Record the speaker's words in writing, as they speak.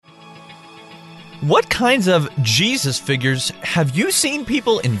What kinds of Jesus figures have you seen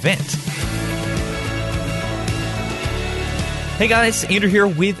people invent? Hey guys, Andrew here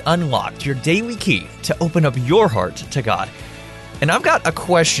with Unlocked, your daily key to open up your heart to God. And I've got a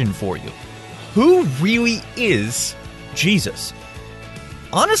question for you. Who really is Jesus?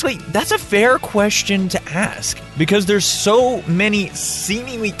 Honestly, that's a fair question to ask because there's so many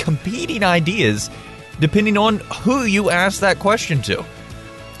seemingly competing ideas depending on who you ask that question to.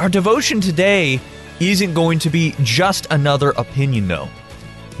 Our devotion today isn't going to be just another opinion though,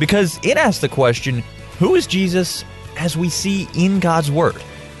 because it asks the question, who is Jesus as we see in God's Word?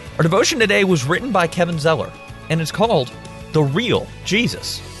 Our devotion today was written by Kevin Zeller, and it's called The Real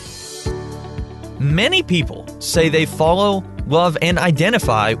Jesus. Many people say they follow, love, and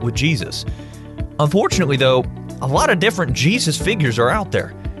identify with Jesus. Unfortunately, though, a lot of different Jesus figures are out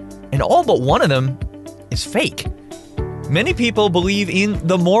there, and all but one of them is fake. Many people believe in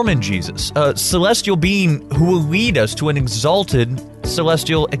the Mormon Jesus, a celestial being who will lead us to an exalted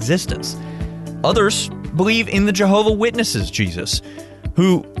celestial existence. Others believe in the Jehovah Witnesses Jesus,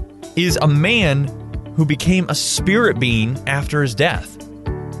 who is a man who became a spirit being after his death.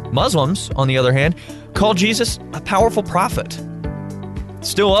 Muslims, on the other hand, call Jesus a powerful prophet.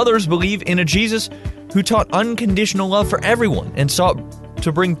 Still others believe in a Jesus who taught unconditional love for everyone and sought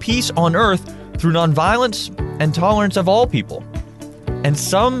to bring peace on earth through nonviolence and tolerance of all people. And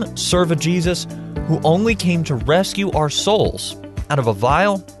some serve a Jesus who only came to rescue our souls out of a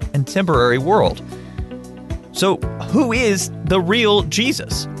vile and temporary world. So, who is the real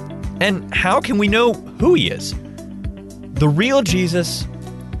Jesus? And how can we know who he is? The real Jesus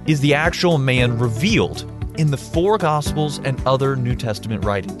is the actual man revealed in the 4 Gospels and other New Testament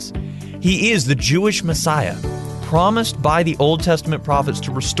writings. He is the Jewish Messiah, promised by the Old Testament prophets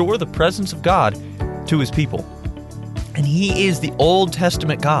to restore the presence of God to his people. And he is the Old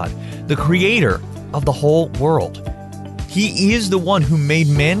Testament God, the creator of the whole world. He is the one who made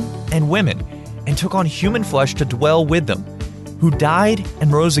men and women and took on human flesh to dwell with them, who died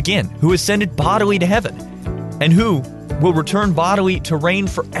and rose again, who ascended bodily to heaven, and who will return bodily to reign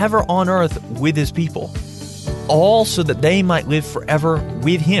forever on earth with his people, all so that they might live forever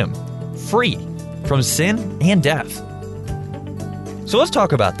with him, free from sin and death. So let's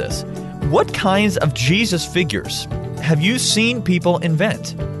talk about this. What kinds of Jesus figures have you seen people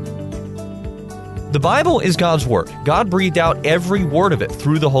invent? The Bible is God's Word. God breathed out every word of it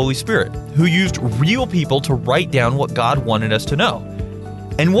through the Holy Spirit, who used real people to write down what God wanted us to know.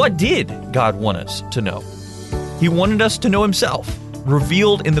 And what did God want us to know? He wanted us to know himself,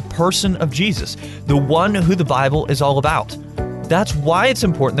 revealed in the person of Jesus, the one who the Bible is all about. That's why it's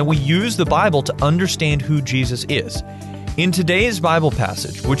important that we use the Bible to understand who Jesus is. In today's Bible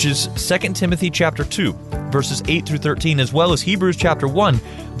passage, which is 2 Timothy chapter 2, verses 8 through 13, as well as Hebrews chapter 1,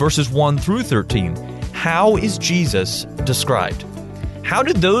 verses 1 through 13, how is Jesus described? How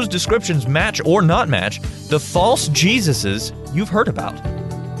did those descriptions match or not match the false Jesuses you've heard about?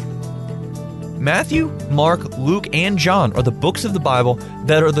 Matthew, Mark, Luke, and John are the books of the Bible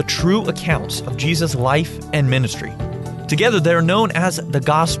that are the true accounts of Jesus' life and ministry. Together, they are known as the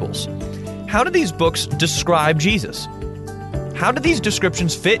Gospels. How do these books describe Jesus? How do these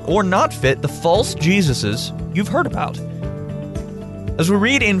descriptions fit or not fit the false Jesuses you've heard about? As we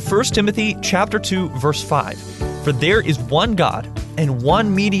read in 1 Timothy chapter 2, verse 5, "For there is one God and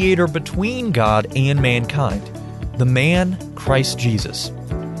one mediator between God and mankind, the man Christ Jesus."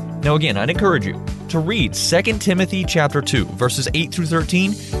 Now again, I'd encourage you to read 2 Timothy chapter 2, verses 8 through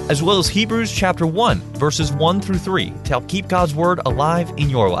 13, as well as Hebrews chapter 1, verses 1 through 3, to help keep God's Word alive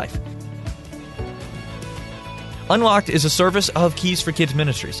in your life. Unlocked is a service of Keys for Kids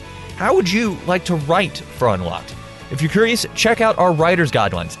Ministries. How would you like to write for Unlocked? If you're curious, check out our writer's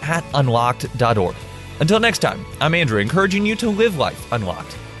guidelines at unlocked.org. Until next time, I'm Andrew, encouraging you to live life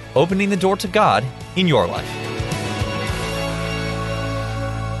unlocked, opening the door to God in your life.